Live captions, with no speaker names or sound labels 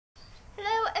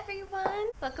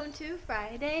Welcome to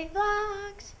Friday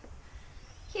Vlogs.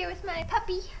 Here with my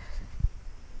puppy.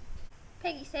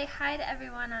 Peggy, say hi to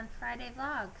everyone on Friday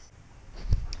Vlogs.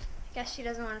 I guess she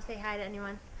doesn't want to say hi to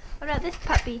anyone. What about this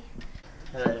puppy?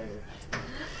 Hello,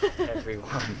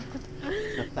 everyone.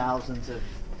 The thousands of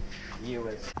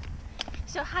viewers.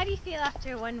 So how do you feel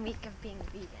after 1 week of being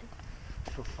vegan?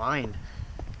 I feel fine.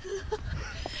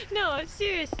 No,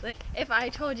 seriously. If I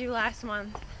told you last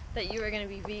month that you were going to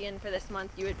be vegan for this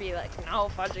month, you would be like, no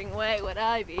fudging way would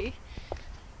I be.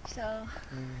 So,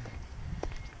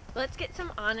 let's get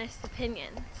some honest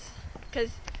opinions.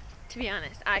 Because, to be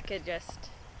honest, I could just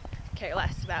care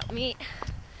less about meat.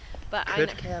 But I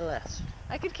could care less.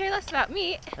 I could care less about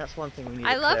meat. That's one thing we need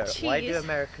I to love clear up. cheese. Why do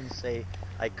Americans say,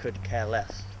 I could care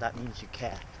less? That means you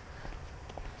care.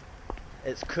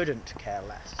 It's couldn't care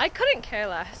less. I couldn't care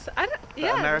less. I don't,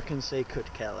 but Americans say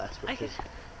could care less, which is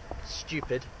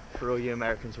stupid. For all you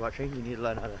Americans watching, you need to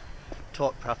learn how to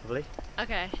talk properly.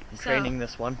 Okay. I'm training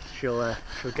this one. She'll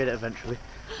get it eventually.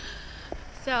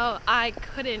 So I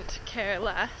couldn't care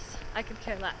less. I could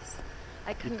care less.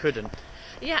 I couldn't. You couldn't.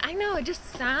 Yeah, I know. It just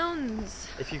sounds.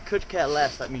 If you could care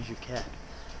less, that means you care.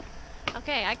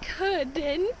 Okay, I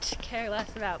couldn't care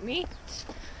less about meat.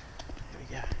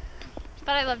 Yeah.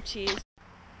 But I love cheese.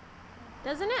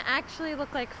 Doesn't it actually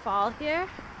look like fall here?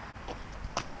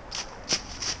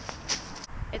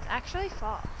 It's actually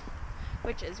fall,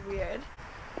 which is weird.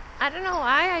 I don't know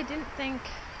why I didn't think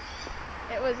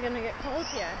it was gonna get cold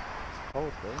here.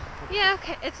 Cold though? Yeah,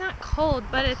 okay, it's not cold,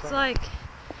 but it's like,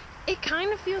 it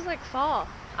kind of feels like fall,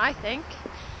 I think,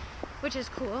 which is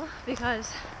cool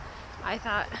because I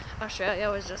thought Australia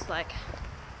was just like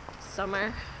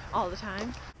summer all the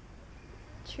time.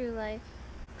 True life.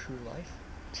 True life?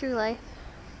 True life.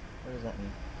 What does that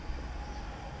mean?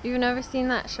 You've never seen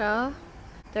that show?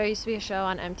 There used to be a show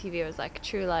on MTV, it was like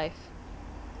True Life.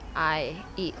 I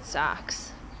eat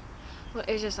socks. Well,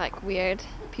 it was just like weird.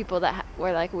 People that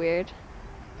were like weird.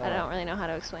 I don't really know how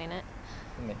to explain it.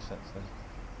 It makes sense then.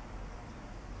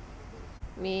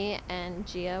 Me and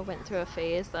Gia went through a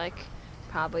phase like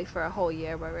probably for a whole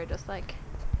year where we're just like,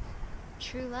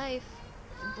 true life,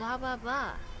 blah blah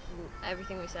blah.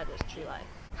 Everything we said was true life.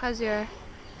 How's your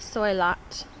soy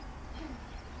lot?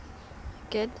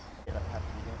 Good? Yeah, that has to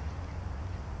be good.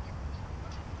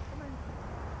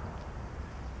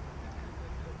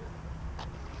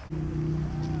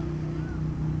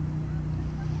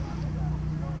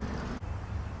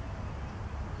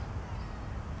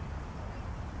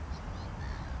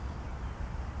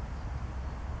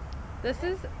 This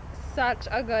is such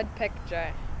a good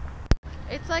picture.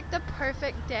 It's like the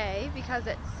perfect day because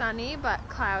it's sunny but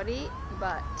cloudy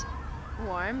but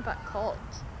warm but cold,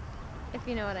 if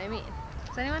you know what I mean.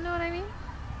 Does anyone know what I mean?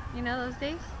 You know those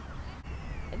days?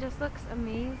 It just looks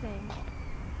amazing.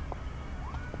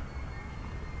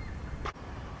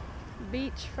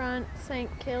 Beachfront St.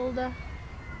 Kilda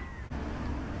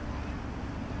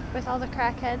with all the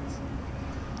crackheads.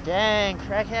 Dang,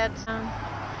 crackheads.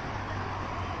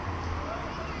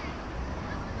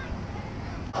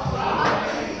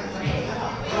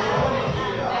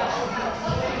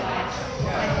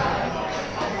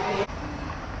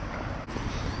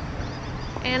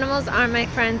 Animals are my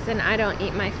friends and I don't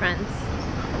eat my friends.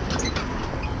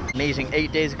 Amazing.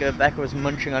 8 days ago, Becca was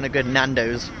munching on a good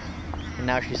Nando's, and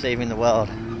now she's saving the world.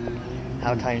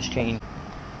 How times change.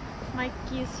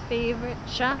 Mikey's favorite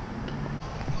shop.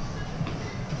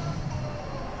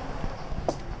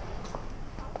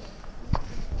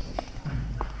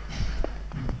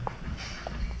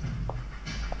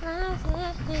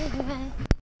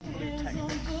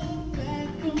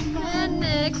 And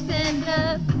next end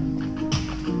up.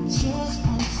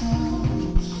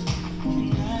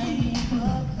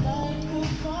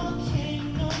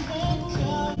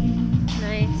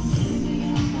 Nice.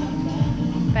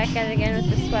 Back at it again with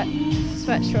the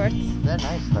sweat shorts. They're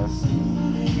nice though.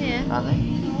 Yeah. Aren't they?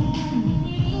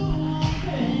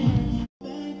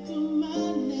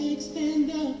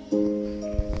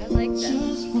 I like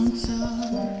this.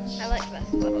 I like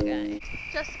this little guy.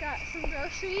 Just got some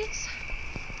groceries.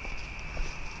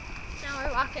 Now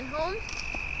we're walking home.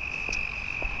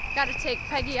 Gotta take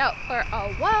Peggy out for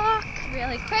a walk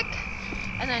really quick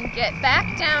and then get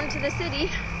back down to the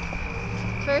city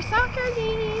for a soccer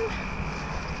game.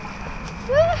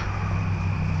 Woo!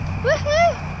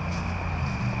 Woohoo!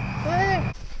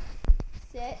 Woo!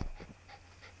 Sit.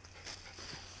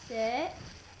 Sit.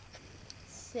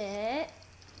 Sit.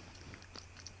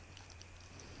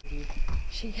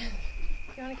 You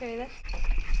want to carry this?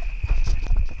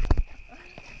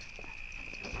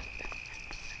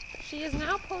 She is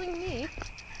now pulling me.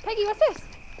 Peggy, what's this?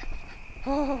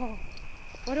 Oh,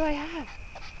 what do I have?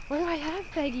 What do I have,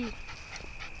 Peggy?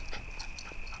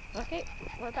 Okay,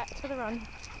 we're back to the run.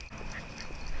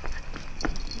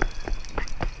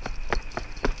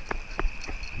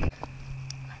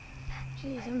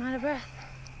 Jeez, I'm out of breath.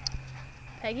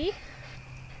 Peggy?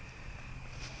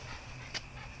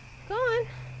 Go on.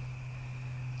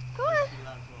 Go on.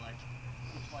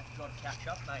 Looks like you gotta catch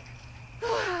up, mate.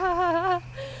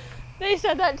 They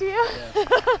said that to you? Yeah.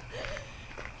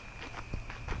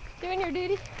 Doing your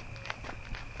duty?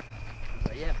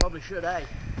 But yeah, probably should, eh?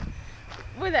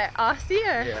 With that Aussie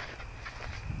or? Yeah.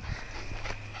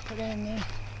 Put it in there.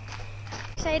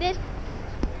 Excited?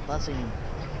 Buzzing.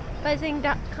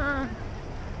 Buzzing.com.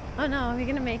 Oh no, are we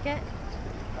gonna make it?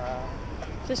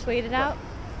 Just wait it out?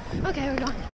 Okay, we're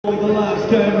going. The last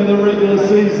game of the regular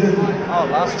season. Oh,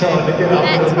 last Time to game. get up.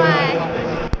 That's why.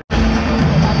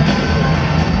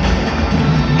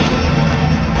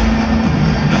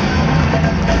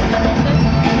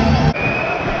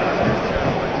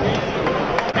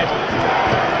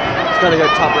 It's gotta go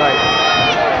top right.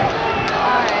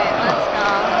 Alright, let's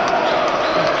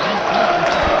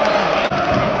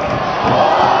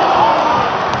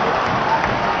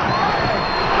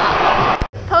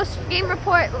go. Post-game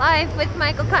report live with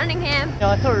Michael Cunningham. You know,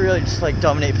 I thought we really just like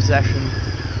dominate possession,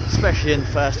 especially in the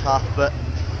first half, but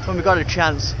when we got a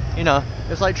chance, you know, it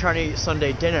was like trying to eat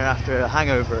Sunday dinner after a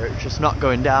hangover. It's just not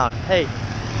going down. Hey,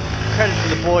 credit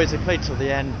to the boys, they played till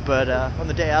the end, but on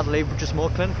the day Adelaide were just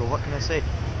more clinical. What can I say?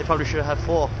 They probably should have had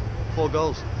four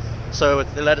goals. So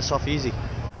they let us off easy.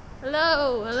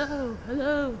 Hello, hello,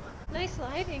 hello. Nice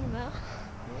lighting though.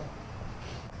 Yeah.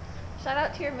 Shout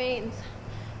out to your mains.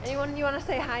 Anyone you want to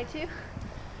say hi to?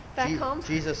 Back home?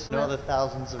 Jesus, no other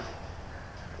thousands of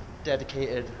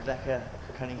dedicated Becca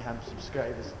Cunningham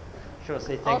subscribers. Sure to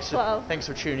say thanks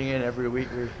for tuning in every week.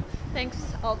 Thanks,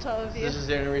 all 12 of you. This is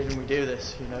the only reason we do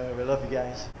this, you know, we love you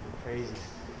guys. Crazy.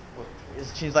 Well, it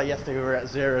seems like yesterday we were at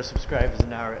 0 subscribers and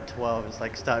now we're at 12. It's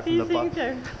like start from the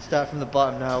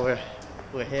bottom now we're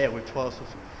here with 12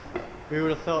 subscribers. We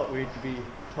would have thought we'd be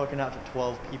talking out to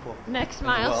 12 people. Next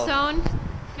milestone,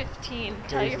 15.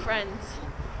 Tell your friends.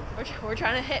 We're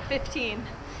trying to hit 15.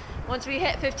 Once we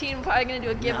hit 15, we're probably going to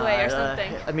do a giveaway or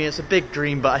something. I mean, it's a big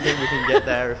dream, but I think we can get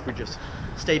there if we just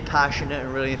stay passionate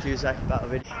and really enthusiastic about the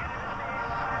video.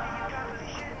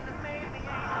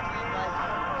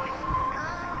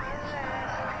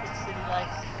 Big city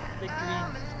life, big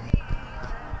dreams,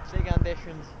 big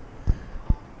ambitions.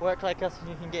 Work like us and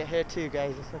you can get here too,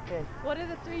 guys. It's okay. What are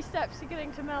the 3 steps to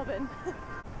getting to Melbourne?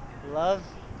 Love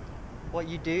what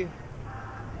you do.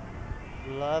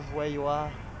 Love where you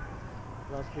are.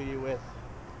 Love who you're with.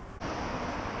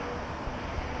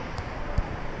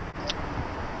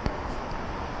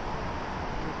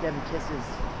 Give them kisses.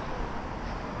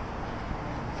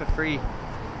 For free.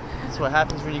 That's what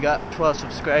happens when you got 12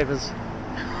 subscribers.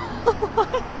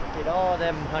 Get all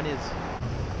them honeys.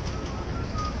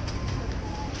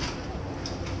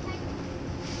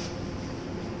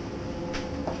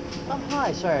 Oh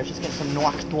hi, sorry, I was just getting some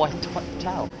white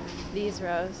towel. These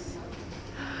rows.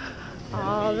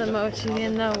 All the mochi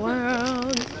in the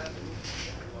world.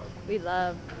 We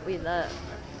love.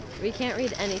 We can't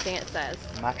read anything it says.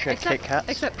 Matcha Kit Kats?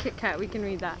 Except Kit Kat, we can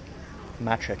read that.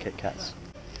 Matcha Kit Kats.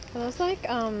 Are those like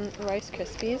Rice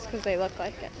Krispies? Because they look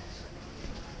like it.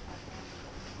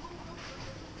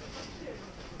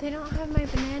 They don't have my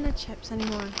banana chips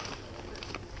anymore.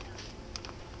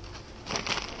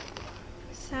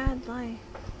 Sad life.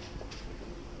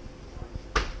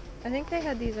 I think they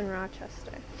had these in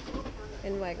Rochester.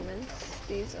 In Wegmans.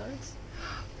 These ones.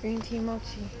 Green tea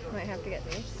mochi. Might have to get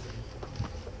these.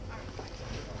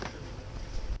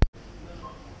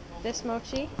 This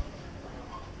mochi.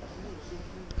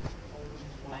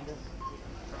 Mango.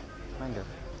 Mango.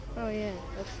 Oh yeah,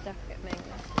 let's definitely get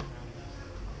mango.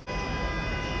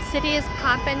 City is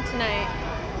popping tonight.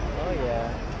 Oh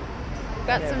yeah.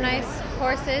 Got some nice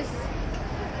horses.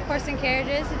 Horse and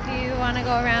carriages if you want to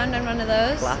go around on one of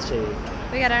those. Classy.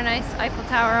 We got our nice Eiffel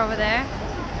Tower over there.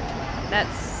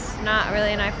 That's not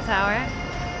really an Eiffel Tower.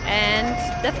 And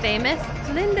the famous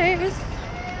Flinders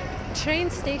train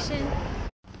station.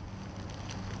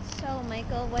 So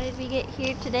Michael, what did we get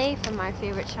here today from our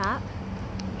favorite shop?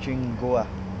 Jingoa.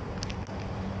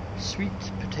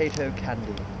 Sweet potato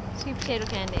candy. Sweet potato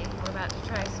candy. We're about to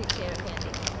try sweet potato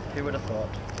candy. Who would have thought?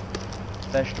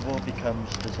 Vegetable becomes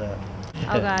dessert.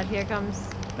 Oh god, here comes.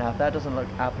 Now if that doesn't look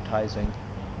appetizing,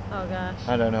 Oh gosh.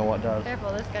 I don't know what does.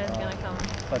 Careful, this guy's gonna come.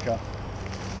 Fudge off.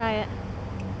 Try it.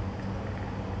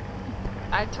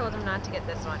 I told him not to get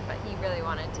this one, but he really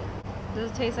wanted to.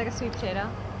 Does it taste like a sweet potato?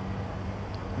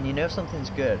 And you know something's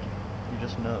good. You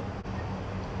just know.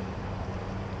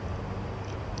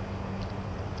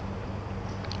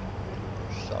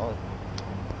 solid.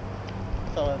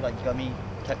 Solid, like gummy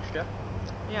texture.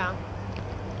 Yeah.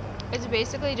 It's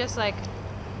basically just like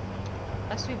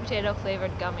a sweet potato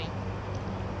flavored gummy.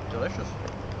 Delicious.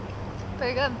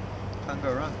 Pretty good. Can't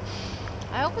go wrong.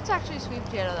 I hope it's actually sweet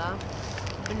potato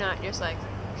though, and not just like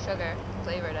sugar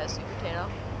flavored as sweet potato.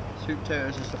 Sweet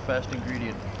potatoes is the first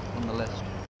ingredient on the list.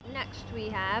 Next we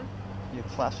have Your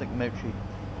classic mochi.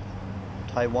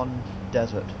 Taiwan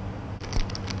desert.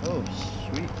 Oh,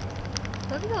 sweet.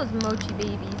 look at those mochi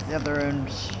babies. They have their own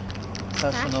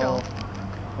personal. Satchel.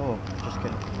 Oh, just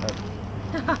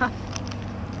kidding.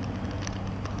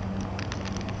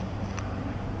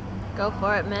 Go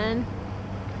for it, man.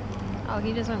 Oh,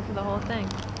 he just went for the whole thing.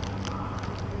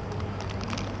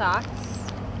 Thoughts?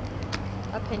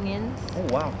 Opinions? Oh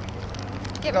wow.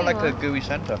 Give Got me like a one. gooey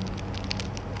center.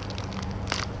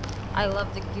 I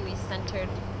love the gooey centered.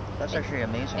 That's actually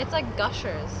amazing. It's like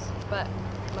Gushers, but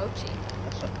mochi.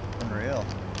 That's unreal.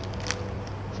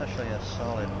 It's actually a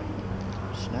solid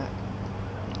snack.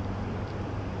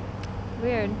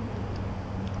 Weird.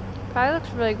 Probably looks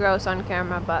really gross on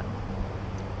camera, but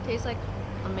tastes like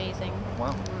amazing.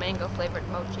 Wow. Mango flavored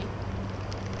mochi.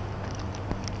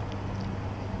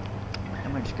 I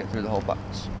might just get through the whole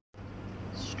box.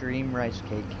 Stream rice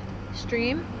cake.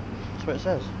 Stream? That's what it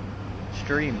says.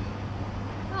 Stream.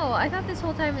 Oh, I thought this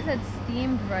whole time it said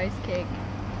steamed rice cake.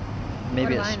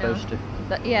 Maybe What it's do I know? supposed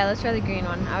to. Yeah, let's try the green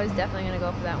one. I was definitely gonna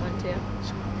go for that one too.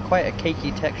 It's quite a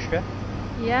cakey texture.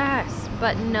 Yes,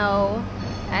 but no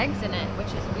eggs in it, which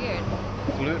is weird.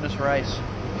 Glutinous rice.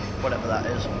 Whatever that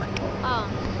is. Oh.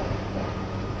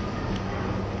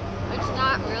 It's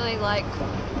not really like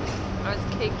as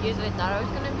cakey as I thought it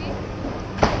was gonna be.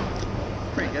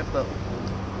 Pretty good though.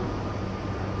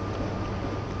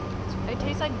 It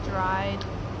tastes like dried.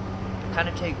 Kind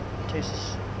of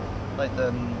tastes like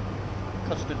the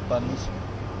custard buns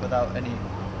without any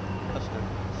custard.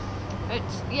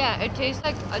 It tastes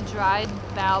like a dried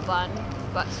bao bun,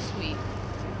 but sweet.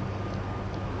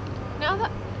 Now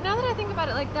that I think about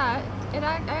it like that, I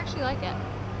actually like it.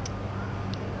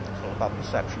 It's all about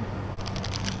perception.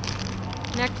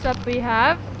 Next up we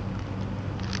have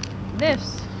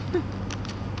this.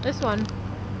 This one.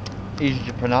 Easy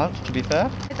to pronounce, to be fair.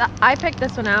 I picked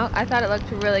this one out. I thought it looked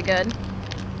really good.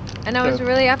 And I was So-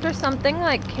 really after something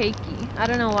like cakey. I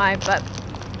don't know why, but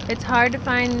it's hard to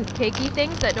find cakey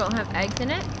things that don't have eggs in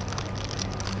it.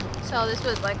 So this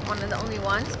was like one of the only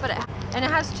ones, but it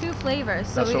has two flavors,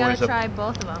 so That's we gotta always a- try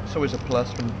both of them. It's always a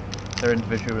plus when they're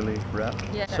individually wrapped.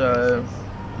 Yeah. So,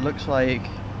 looks like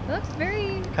It looks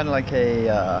very, kind of like a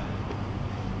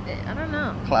I don't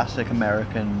know, classic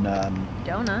American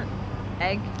donut,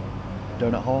 egg.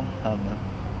 donut hole. I don't know.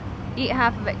 Eat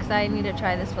half of it because I need to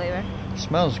try this flavor.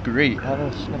 Smells great. Have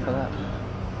a sniff of that.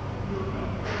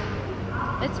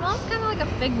 It smells kind of like a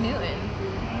Fig Newton.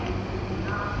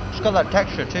 It's got that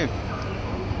texture too.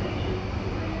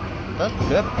 That's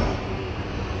good.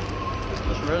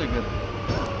 That's really good.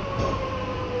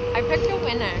 I picked a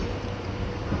winner.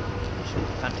 It's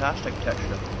fantastic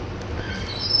texture.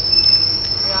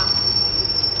 Yeah.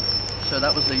 So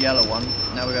that was the yellow one.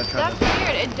 Now we're gonna try That's the.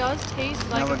 weird. It does taste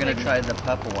like Now we're a gonna Fig try the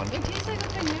purple one. It tastes like a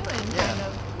Fig Newton, Yeah. kind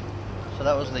of. So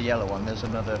that was the yellow one. There's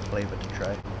another flavor to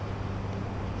try.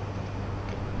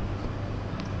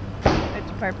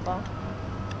 It's purple.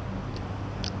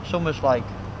 It's almost like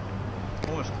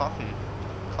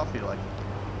coffee like.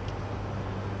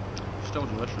 Still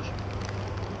delicious.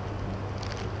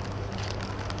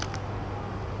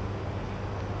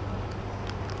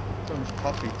 It's almost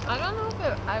coffee. I don't know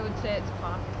if I would say it's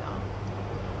coffee though.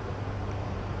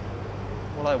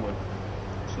 Well, I would.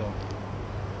 So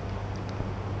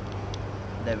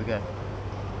there we go.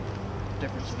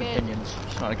 Difference of Good. opinions.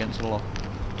 It's not against the law.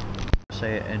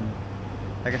 Say it in.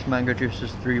 I guess mango juice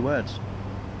is 3 words.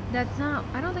 That's not.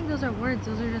 I don't think those are words.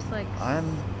 Those are just like.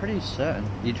 I'm pretty certain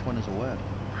each one is a word.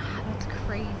 That's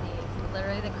crazy. It's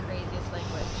literally the craziest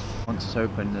language. Once it's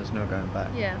open, there's no going back.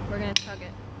 Yeah, we're gonna chug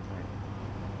it.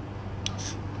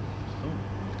 Ooh,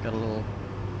 it's got a little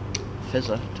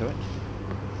fizzer to it.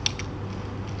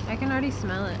 I can already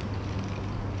smell it.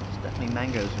 There's definitely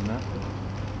mangoes in that.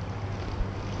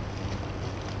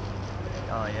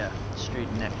 Oh yeah,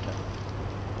 street nectar.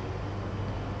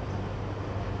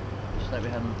 Just like we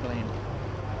had on the plane.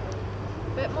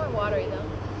 Bit more watery though.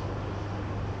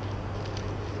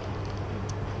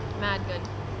 Mad good.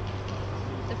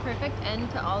 The perfect end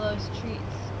to all those treats.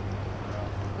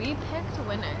 We picked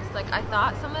winners. Like I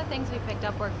thought some of the things we picked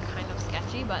up were kind of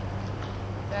sketchy, but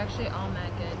they're actually all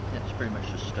mad good. Yeah, it's pretty much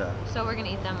just So we're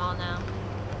gonna eat them all now.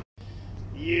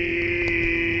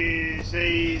 Yes,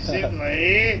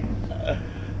 certainly.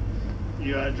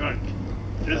 You are drunk.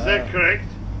 Is that correct?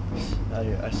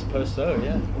 I suppose so,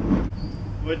 yeah.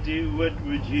 What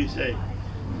would you say?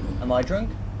 Am I drunk?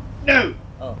 No!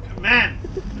 Oh. Man,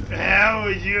 how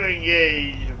would you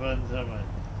engage upon someone?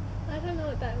 I don't know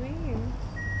what that means.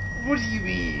 What do you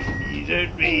mean? You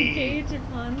don't mean... Engage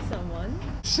upon someone.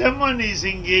 Someone is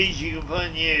engaging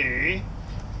upon you.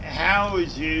 How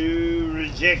would you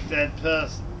reject that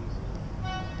person?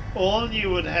 All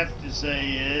you would have to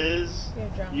say is... You're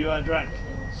drunk. You are drunk.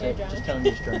 You're drunk. Just tell him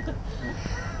he's drunk.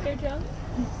 You're drunk?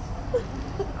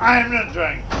 I am not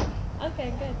drunk.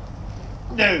 Okay, good.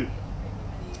 No.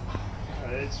 Oh,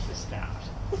 it's just out.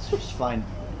 It's just fine.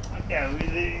 No,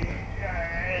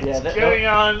 Yeah, it's going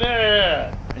on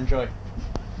there. Enjoy.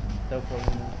 No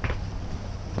problem.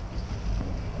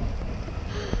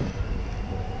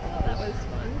 Oh, that was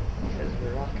fun. Because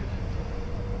we're rocking.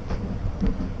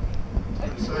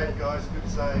 Good save, guys. Good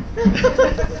save.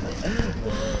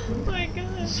 Oh my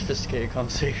gosh. Sophisticated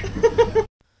conversation.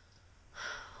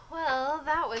 Well,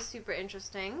 that was super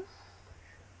interesting.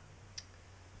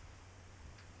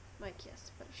 Mike,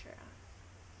 yes, put a shirt on.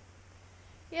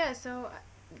 Yeah, so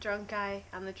drunk guy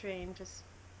on the train just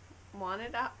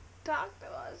wanted to talk to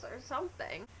us or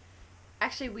something.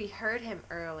 Actually, we heard him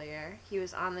earlier. He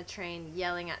was on the train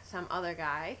yelling at some other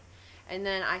guy. And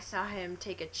then I saw him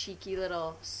take a cheeky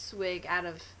little swig out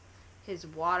of his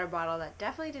water bottle that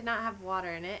definitely did not have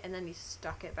water in it. And then he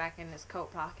stuck it back in his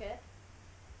coat pocket.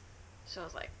 So I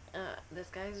was like, this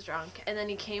guy's drunk. And then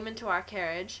he came into our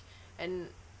carriage and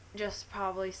just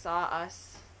probably saw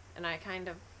us. And I kind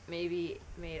of maybe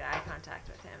made eye contact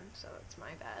with him. So that's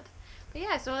my bad. But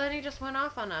yeah, so then he just went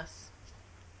off on us.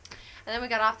 And then we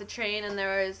got off the train and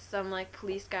there was some like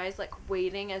police guys like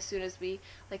waiting as soon as we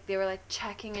like they were like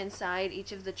checking inside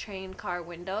each of the train car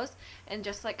windows, and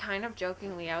just like kind of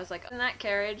jokingly I was like in that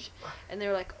carriage, and they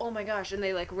were like, oh my gosh, and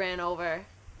they like ran over,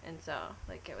 and so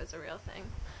like it was a real thing.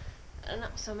 I don't know,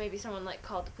 so maybe someone like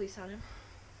called the police on him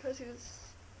because he was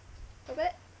a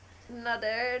bit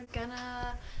nuttered.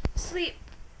 Gonna sleep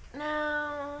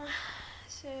now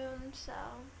soon, so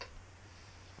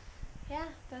yeah,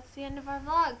 that's the end of our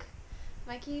vlog.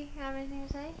 Mikey, you have anything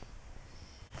to say?